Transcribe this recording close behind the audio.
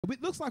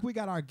It looks like we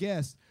got our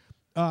guest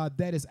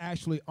that is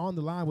actually on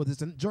the line with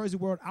us. In Jersey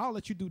World, I'll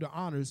let you do the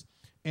honors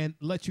and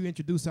let you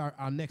introduce our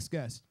next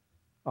guest.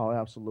 Oh,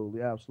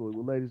 absolutely, absolutely.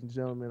 Well, ladies and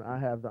gentlemen, I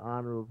have the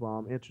honor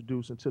of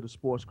introducing to the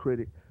sports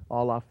critic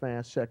all our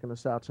fans checking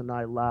us out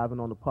tonight live and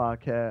on the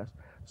podcast.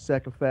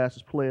 Second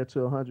fastest player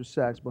to 100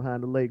 sacks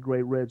behind the late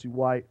great Reggie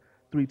White,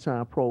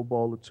 three-time Pro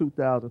Bowler,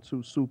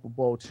 2002 Super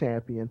Bowl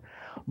champion,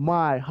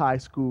 my high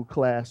school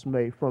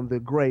classmate from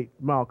the great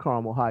Mount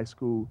Carmel High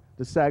School,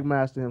 the sack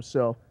master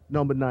himself,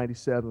 number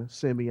 97,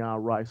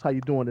 Simeon Rice. How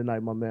you doing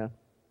tonight, my man?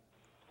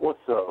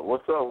 What's up?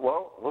 What's up?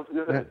 Well, what's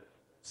Man, good?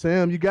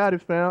 Sam, you got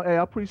it, fam. Hey,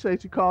 I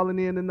appreciate you calling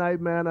in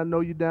tonight, man. I know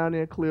you down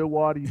there in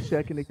Clearwater. You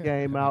checking the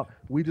game out.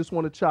 We just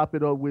want to chop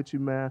it up with you,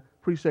 man.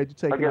 Appreciate you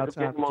I taking got our the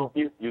time game to join. on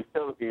mute. You're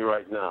telling me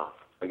right now.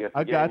 I got the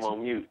I game got you.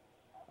 on mute.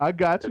 I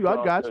got It's you. I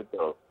all got you. good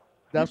though. You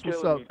That's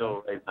what's killing up, me man.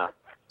 though right now.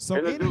 So,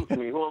 Introduce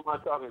me. Who am I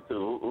talking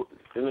to?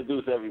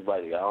 Introduce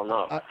everybody. I don't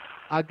know. I,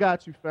 I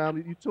got you,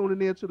 family. You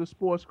tuning in to the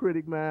Sports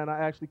Critic, man. I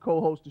actually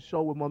co-host the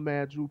show with my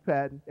man Drew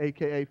Patton,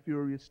 aka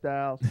Furious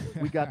Styles.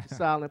 We got the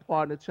silent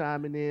partner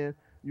chiming in.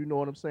 You know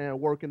what I'm saying?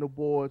 Working the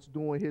boards,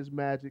 doing his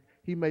magic.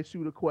 He may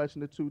shoot a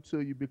question or two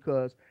to you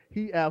because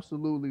he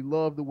absolutely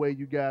loved the way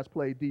you guys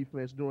played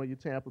defense during your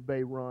Tampa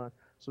Bay run.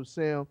 So,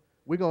 Sam,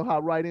 we're gonna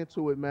hop right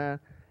into it, man.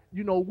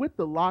 With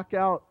the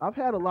lockout, I've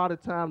had a lot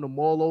of time to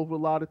mull over a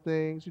lot of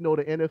things. The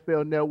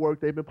NFL Network,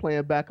 they've been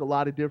playing back a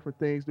lot of different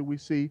things that we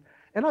see.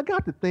 And I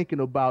got to thinking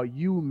about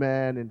you,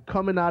 man, and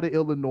coming out of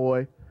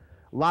Illinois,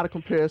 a lot of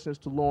comparisons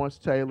to Lawrence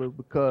Taylor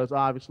because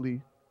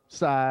obviously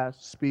size,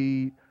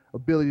 speed,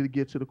 ability to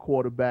get to the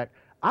quarterback.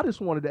 I just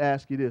wanted to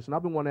ask you this, and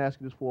I've been wanting to ask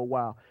you this for a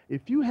while.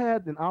 If you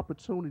had an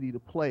opportunity to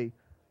play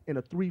in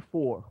a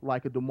 3-4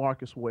 like a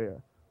DeMarcus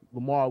Ware,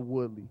 Lamar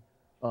Woodley,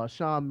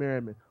 Sean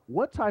Merriman,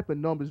 what type of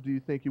numbers do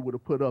you think you would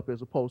have put up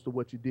as opposed to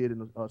what you did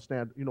in a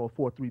standard, a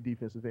 4-3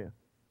 defensive end?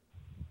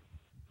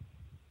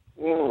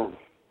 Mm.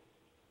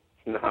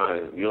 Nah,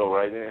 you're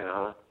right there,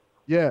 huh?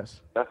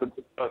 Yes. That's a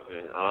good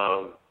question.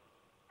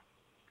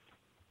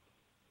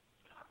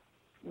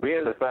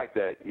 Being the fact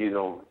that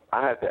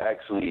I had to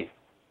actually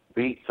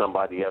beat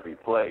somebody every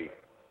play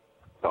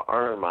to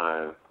earn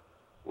mine,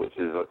 which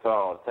is a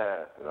tall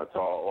task and a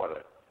tall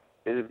order.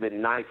 It has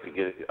been nice to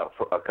get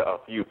a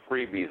few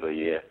freebies a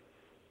year.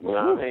 You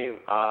know what I mean?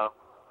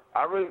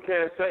 I really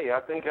can't say.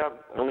 I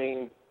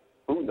mean,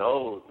 who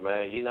knows,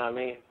 man? You know what I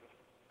mean?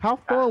 How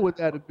fun would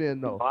that have been,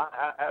 though?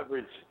 I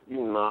average,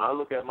 I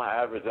look at my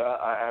average.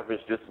 I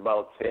average just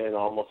about 10,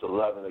 almost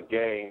 11 a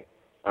game.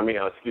 A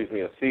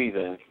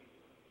season.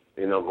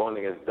 Going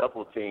against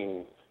double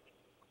teams.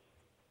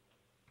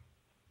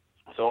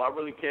 So I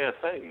really can't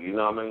say. You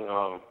know what I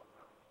mean?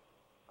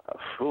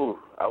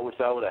 I wish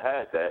I would have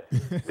had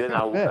that. Then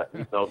I would,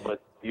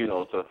 but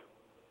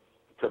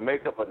to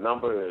make up a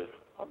number,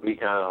 I'd be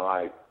kind of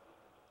like,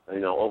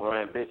 over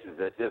ambitious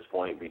at this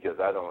point because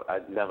I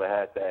never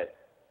had that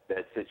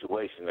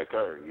situation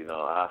occur.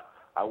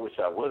 I wish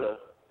I would have.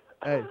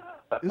 Hey,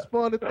 it's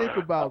fun to think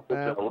about,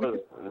 man.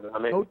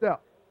 No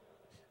doubt.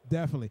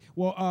 definitely.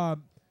 Well,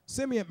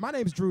 Simeon, my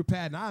name is Drew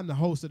Patton. I'm the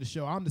host of the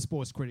show. I'm the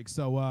sports critic.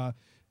 So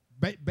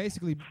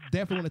basically,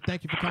 definitely want to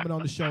thank you for coming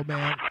on the show,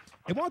 man.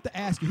 I wanted to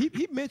ask you,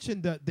 he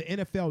mentioned the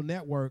NFL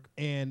Network,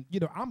 and,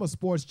 I'm a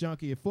sports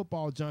junkie, a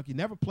football junkie,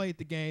 never played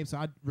the game, so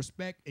I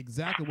respect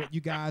exactly what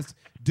you guys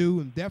do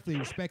and definitely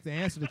respect the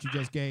answer that you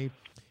just gave.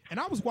 And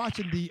I was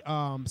watching the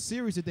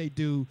series that they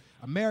do,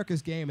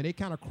 America's Game, and they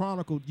kind of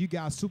chronicled you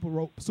guys'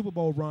 Super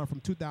Bowl run from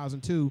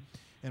 2002.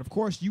 And, of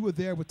course, you were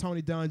there with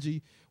Tony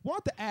Dungy.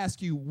 Want to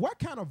ask you what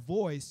kind of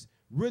voice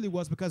really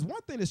was, because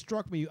one thing that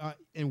struck me,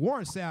 and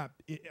Warren Sapp,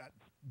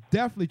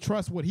 definitely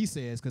trust what he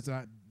says because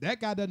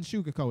that guy doesn't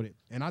sugarcoat it,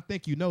 and I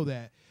think you know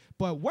that.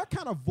 But what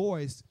kind of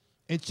voice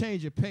and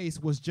change of pace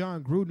was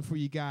John Gruden for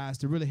you guys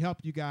to really help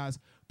you guys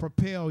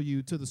propel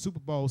you to the Super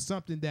Bowl,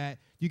 something that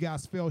you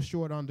guys fell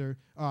short under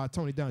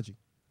Tony Dungy?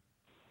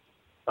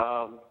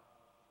 I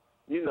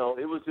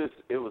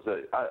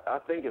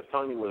think if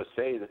Tony would have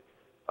stayed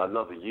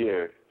another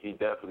year, he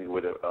definitely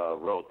would have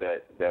wrote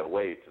that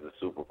way to the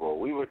Super Bowl.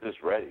 We were just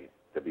ready,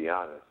 to be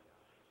honest.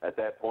 At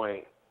that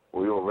point,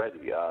 we were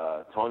ready.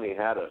 Tony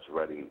had us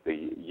ready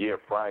the year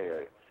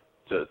prior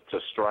to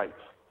strike,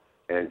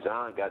 and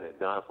John got it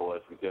done for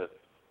us because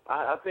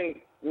I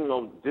think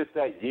just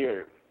that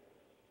year,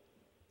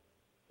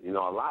 a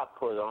lot's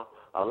put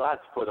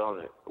on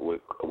it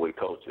with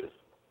coaches.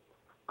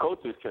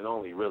 Coaches can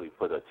only really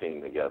put a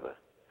team together.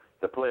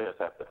 The players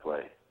have to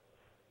play.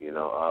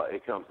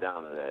 It comes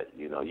down to that.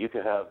 You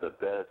can have the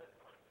best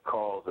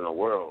calls in the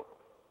world,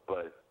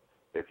 but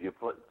if your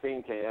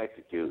team can't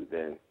execute,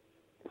 then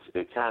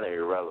it's kind of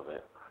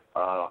irrelevant.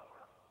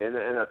 In the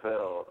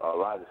NFL, a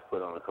lot is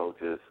put on the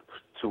coaches.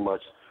 Too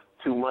much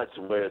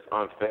where it's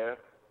unfair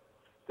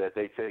that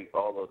they take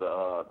all of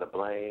the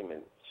blame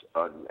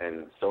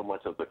and so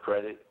much of the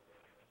credit.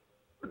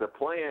 The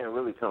playing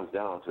really comes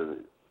down to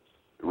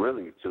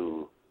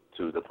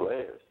the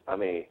players. I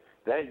mean,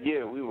 that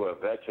year we were a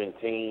veteran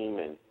team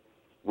and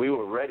we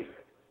were ready.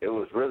 We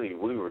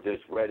were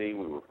just ready.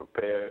 We were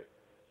prepared.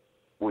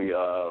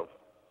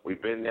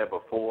 we've been there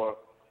before.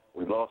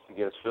 We lost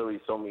against Philly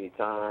so many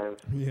times.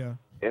 Yeah.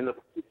 In the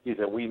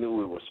season, we knew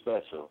we were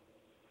special.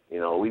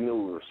 We knew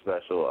we were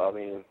special. I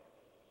mean,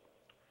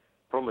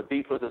 from a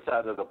defensive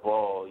side of the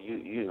ball,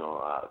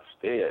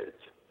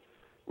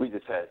 we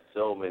just had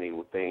so many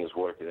things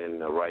working in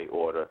the right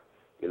order.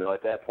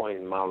 At that point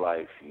in my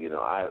life,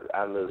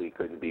 I literally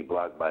couldn't be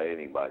blocked by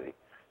anybody.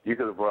 You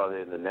could have brought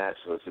in the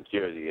national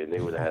security, and they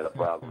would have had a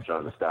problem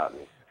trying to stop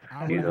me.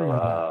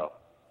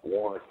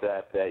 Warren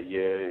Sapp that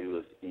year, he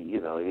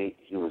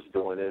was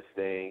doing his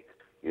thing.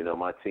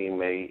 My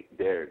teammate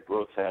Derek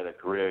Brooks had a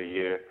career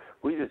year.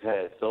 We just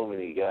had so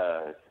many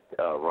guys.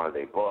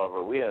 Rondé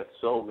Barber. We had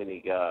so many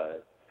guys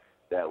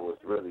that was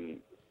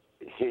really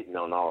hitting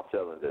on all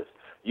cylinders.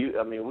 We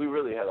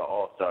really had an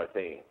all-star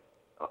team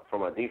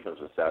from a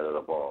defensive side of the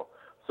ball.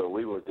 So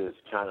we were just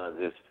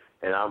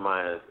in our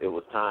minds, it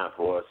was time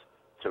for us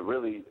to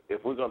really,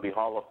 if we're going to be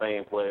Hall of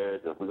Fame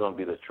players, if we're going to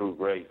be the true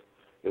greats,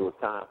 it was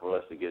time for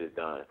us to get it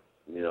done.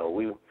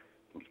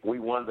 We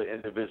won the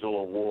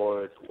individual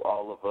awards,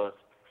 all of us.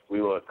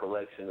 We were a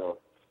collection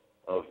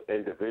of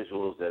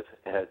individuals that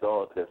had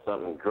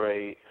something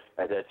great.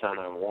 At that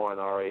time, Warren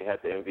already had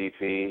the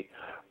MVP.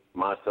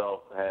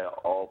 Myself had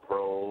all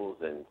pros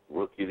and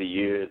rookie of the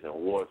years and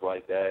awards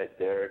like that.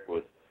 Derek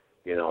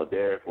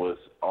was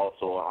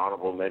also an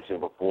honorable mention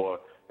before.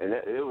 And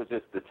it was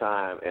just the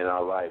time in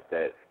our life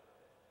that,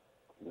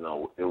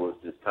 it was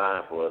just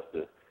time for us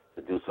to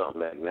do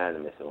something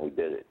magnanimous, and we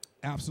did it.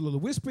 Absolutely.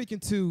 We're speaking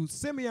to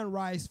Simeon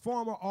Rice,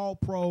 former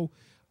All-Pro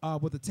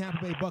with the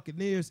Tampa Bay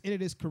Buccaneers,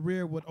 ended his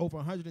career with over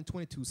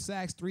 122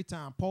 sacks,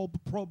 3-time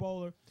Pro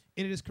Bowler,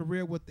 ended his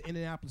career with the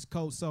Indianapolis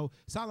Colts. So,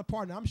 silent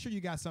partner, I'm sure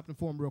you got something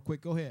for him real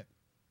quick. Go ahead.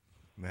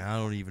 Man, I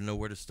don't even know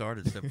where to start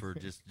except for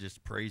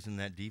just praising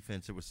that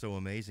defense. It was so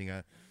amazing.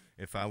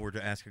 If I were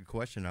to ask a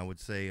question, I would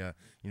say,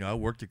 I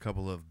worked a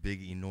couple of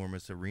big,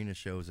 enormous arena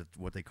shows at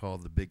what they call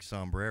the Big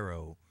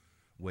Sombrero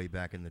way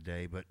back in the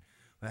day. But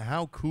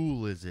how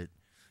cool is it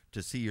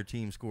to see your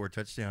team score a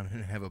touchdown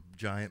and have a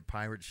giant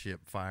pirate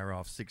ship fire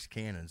off 6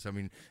 cannons? I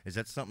mean, is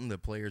that something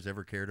that players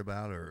ever cared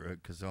about? Or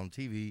because on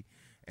TV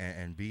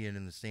and being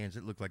in the stands,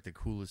 it looked like the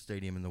coolest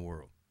stadium in the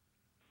world.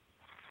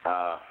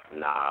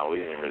 Nah, we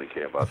didn't really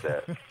care about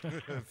that.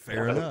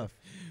 Fair enough.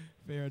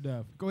 Fair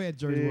enough. Go ahead,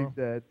 Jersey World.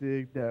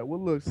 Dig that. Well,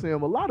 look,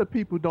 Sam, a lot of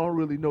people don't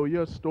really know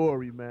your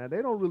story, man.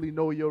 They don't really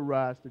know your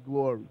rise to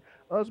glory.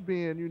 Us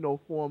being,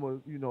 former,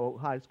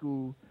 high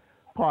school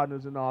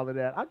partners and all of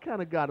that, I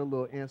kind of got a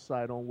little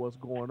insight on what's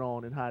going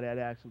on and how that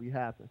actually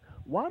happened.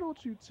 Why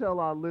don't you tell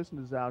our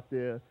listeners out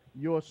there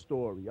your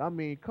story? I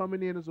mean,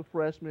 coming in as a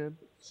freshman,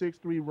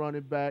 6'3"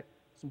 running back,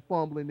 some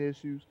fumbling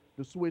issues,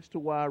 the switch to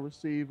wide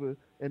receiver,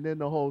 and then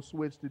the whole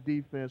switch to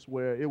defense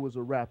where it was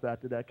a wrap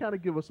after that. Kind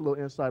of give us a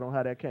little insight on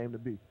how that came to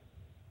be.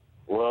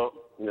 Well,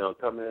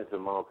 coming into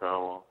Mount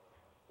Carmel,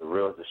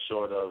 the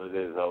short of it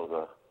is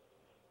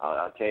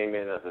I came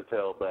in as a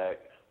tailback.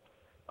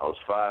 I was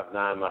 5'9"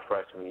 my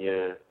freshman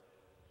year,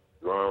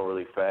 growing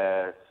really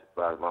fast.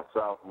 By my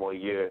sophomore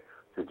year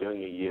to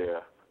junior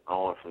year, I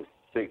went from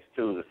 6'2"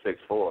 to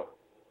 6'4".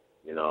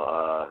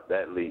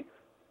 That leap.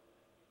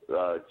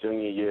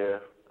 Junior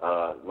year,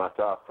 my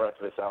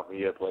sophomore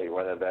year, played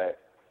running back.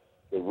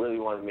 They really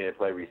wanted me to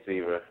play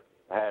receiver.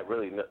 I had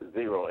really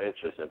zero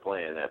interest in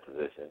playing that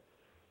position.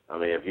 I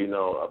mean, if you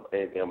know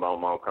anything about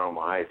Mount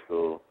Carmel High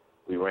School,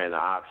 we ran the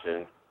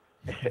option,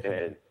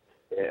 and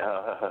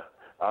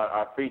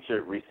our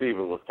featured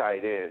receiver was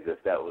tight ends,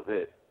 if that was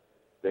it.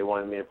 They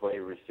wanted me to play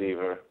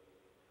receiver.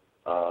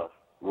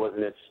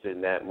 Wasn't interested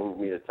in that. Moved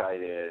me to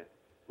tight end.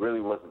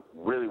 Really wasn't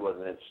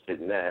interested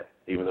in that,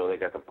 even though they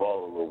got the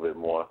ball a little bit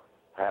more.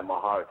 I had my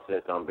heart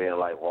set on being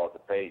like Walter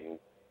Payton.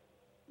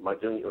 My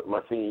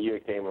senior year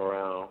came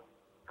around.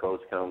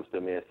 Coach comes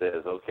to me and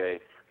says, "Okay,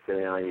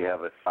 Simeon, you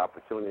have an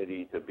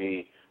opportunity to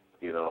be,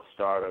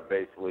 starter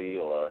basically,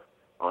 or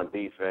on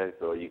defense,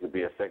 or you could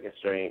be a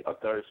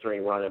third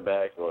string running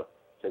back, or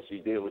since you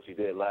did what you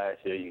did last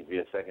year, you could be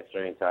a second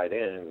string tight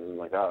end." And I'm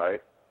like, all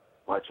right,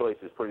 my choice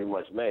is pretty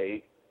much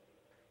made.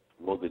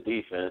 Move the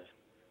defense.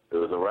 It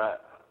was a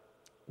wrap.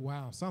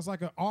 Wow, sounds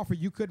like an offer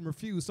you couldn't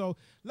refuse. So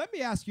let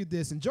me ask you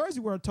this, and Jersey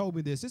World told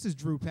me this. This is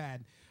Drew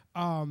Patton.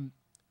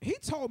 He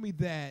told me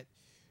that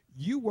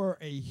you were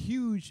a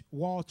huge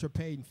Walter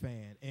Payton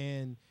fan,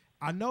 and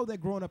I know that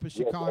growing up in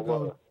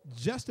Chicago,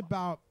 just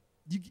about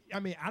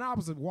I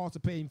was a Walter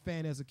Payton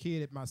fan as a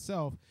kid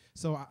myself,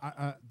 so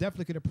I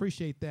definitely could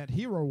appreciate that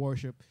hero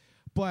worship.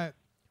 But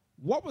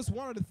what was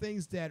one of the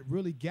things that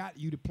really got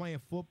you to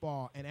playing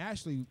football, and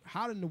actually,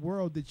 how in the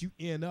world did you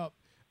end up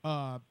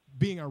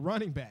being a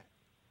running back?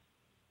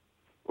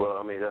 Well,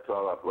 I mean, that's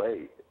all I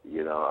played.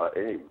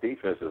 Any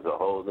defense is a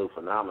whole new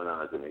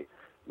phenomenon to me.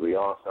 We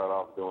all start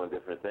off doing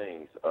different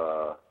things.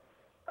 I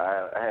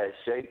had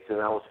shakes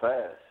and I was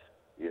fast.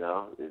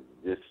 It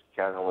just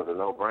kind of was a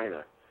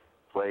no-brainer.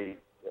 Played,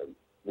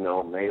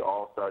 made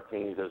all-star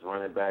teams as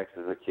running backs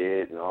as a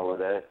kid and all of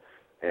that.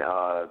 And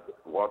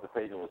Walter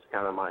Payton was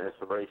kind of my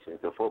inspiration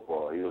to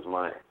football. He was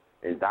my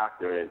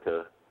indoctor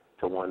into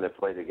wanting to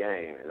play the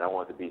game, and I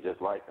wanted to be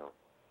just like him.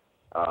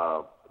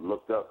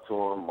 looked up to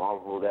him,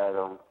 marveled at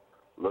him,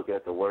 look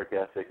at the work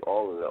ethic,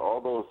 all of that.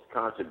 All those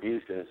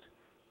contributions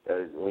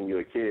when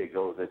you're a kid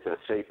goes into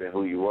shaping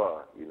who you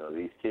are. You know,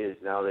 these kids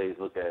nowadays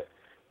look at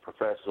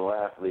professional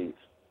athletes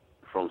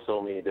from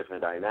so many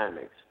different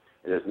dynamics.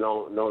 And it's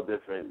no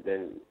different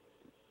than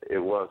it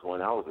was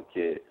when I was a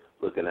kid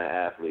looking at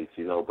athletes,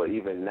 you know. But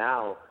even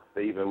now,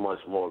 they're even much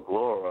more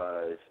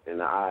glorified in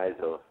the eyes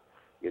of,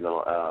 you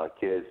know,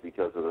 kids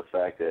because of the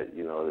fact that,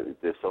 you know,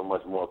 there's so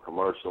much more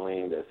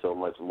commercialing, there's so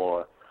much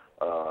more,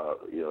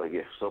 you know, they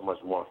get so much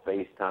more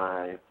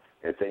FaceTime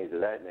and things of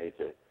that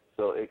nature.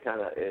 So it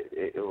kind of,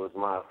 it was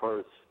my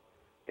first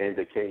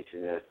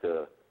indication as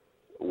to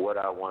what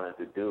I wanted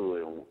to do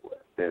and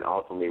then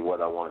ultimately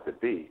what I wanted to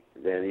be.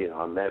 Then, you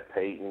know, I met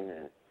Peyton,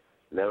 and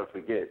never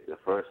forget, the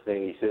first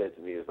thing he said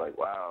to me was like,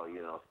 wow,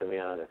 you know,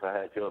 Simeon, if I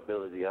had your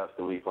ability, I'd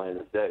still be playing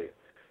this day.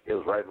 It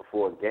was right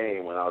before a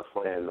game when I was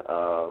playing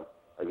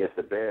against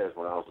the Bears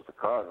when I was with the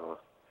Cardinals.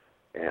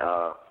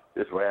 And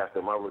this was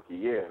after my rookie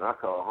year, and I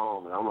called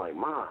home, and I'm like,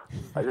 Mom,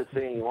 I just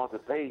seen you want to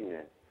Peyton.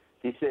 And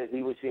he said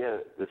he wish he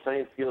had the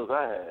same skills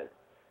I had,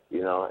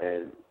 you know,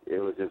 and it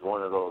was just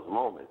one of those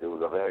moments. It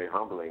was a very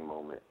humbling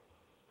moment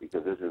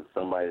because this is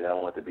somebody that I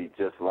want to be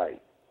just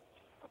like.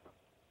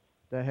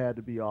 That had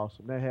to be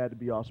awesome. That had to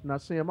be awesome. Now,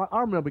 Sam,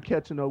 I remember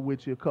catching up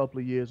with you a couple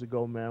of years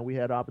ago, man. We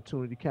had the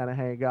opportunity to kind of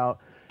hang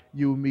out,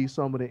 you and me,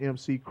 some of the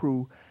MC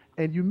crew.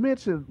 And you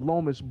mentioned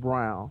Lomas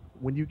Brown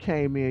when you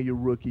came in your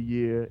rookie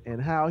year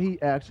and how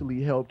he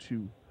actually helped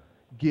you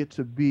get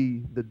to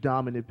be the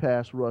dominant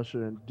pass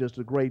rusher and just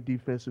a great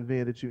defensive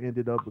end that you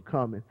ended up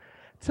becoming.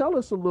 Tell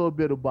us a little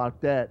bit about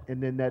that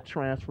and then that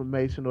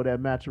transformation or that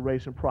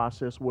maturation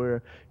process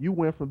where you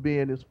went from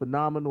being this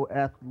phenomenal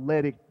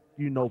athletic,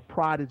 you know,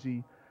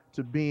 prodigy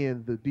to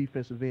being the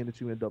defensive end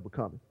that you ended up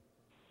becoming.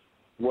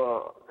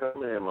 Well,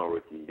 coming in my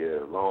rookie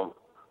year,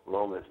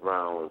 Lomas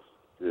Brown was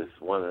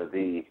just one of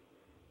the,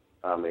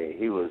 I mean,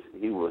 he was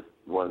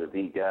one of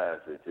the guys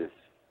that just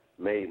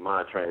made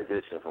my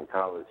transition from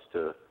college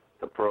to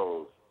the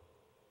pros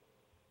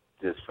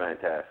just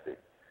fantastic.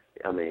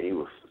 I mean, he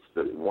was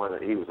an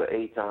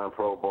 8-time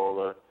Pro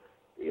Bowler.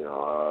 You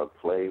know,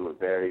 played with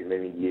very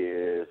many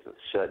years,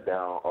 shut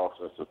down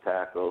offensive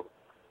tackle,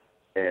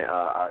 and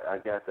I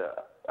got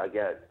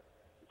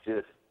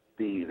just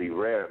the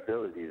rare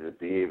ability to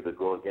be able to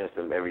go against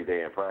him every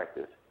day in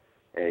practice.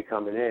 And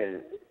coming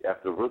in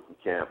after rookie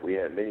camp, we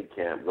had mini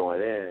camp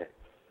going in,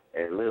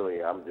 and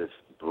literally I'm just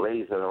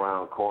blazing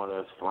around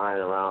corners,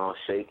 flying around,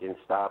 shaking,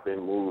 stopping,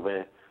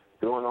 moving,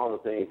 doing all the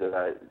things that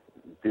I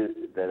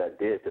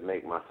did to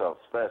make myself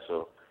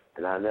special.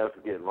 And I never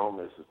forget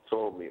Lomas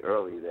told me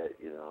early that,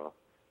 you know,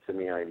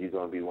 Simeon, you're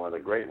going to be one of the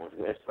great ones,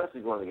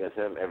 especially going against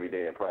him every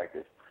day in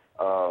practice.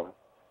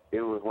 It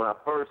was when I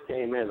first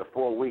came in, the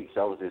 4 weeks,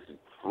 I was just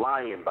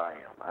flying by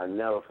him. I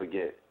never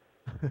forget.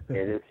 And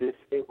it just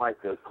seemed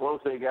like the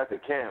closer it got to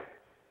camp,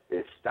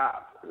 it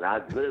stopped. And I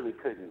literally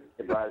couldn't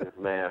get by this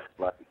man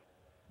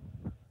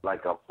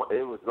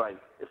it was like,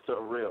 it's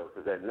surreal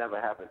because that never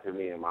happened to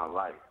me in my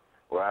life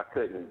where I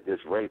couldn't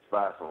just race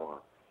by someone.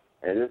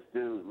 And this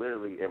dude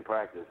literally in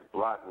practice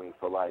blocked me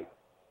for like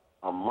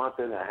a month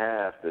and a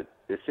half. It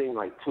seemed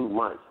like 2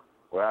 months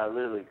where I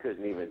literally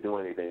couldn't even do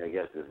anything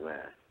against this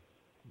man.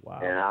 Wow.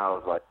 And I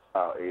was like,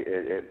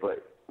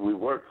 but we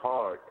worked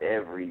hard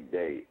every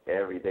day.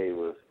 Every day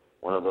was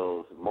one of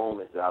those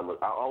moments that I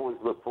always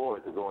look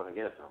forward to going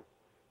against him,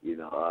 you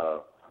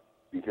know,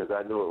 because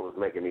I knew it was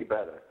making me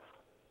better.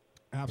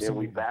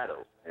 Absolutely. Then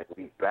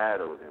we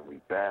battled,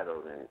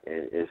 and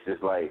it's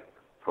just like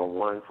from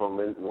one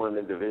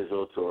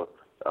individual to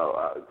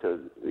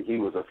he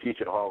was a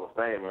future Hall of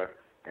Famer,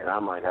 and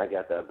I'm like, I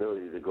got the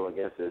ability to go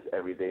against this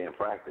every day in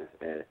practice,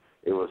 and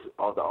it was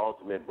all the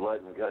ultimate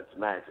blood and guts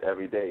match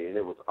every day, and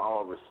it was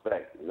all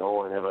respect. No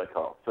one ever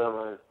called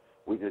feelings.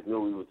 We just knew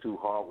we were two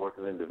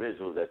hard-working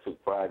individuals that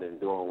took pride in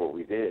doing what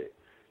we did.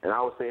 And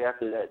I would say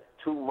after that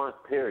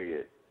 2-month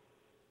period,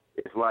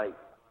 it's like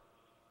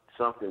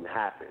something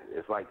happened.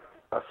 It's like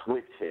a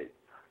switch hit.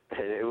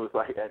 And it was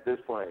like at this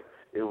point,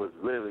 it was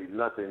literally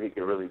nothing he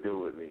could really do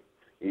with me.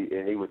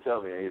 He would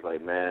tell me, and he's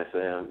like, man,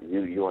 Sam,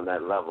 you on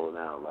that level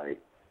now.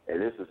 Like,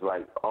 and this is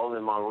like all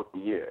in my rookie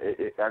year.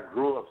 I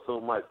grew up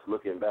so much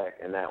looking back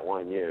in that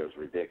 1 year. It was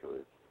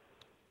ridiculous.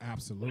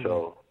 Absolutely.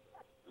 So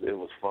it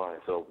was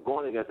fun. So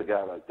going against a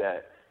guy like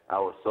that, I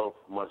was so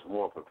much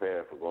more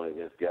prepared for going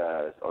against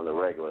guys on the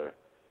regular,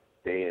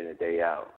 day in and day out.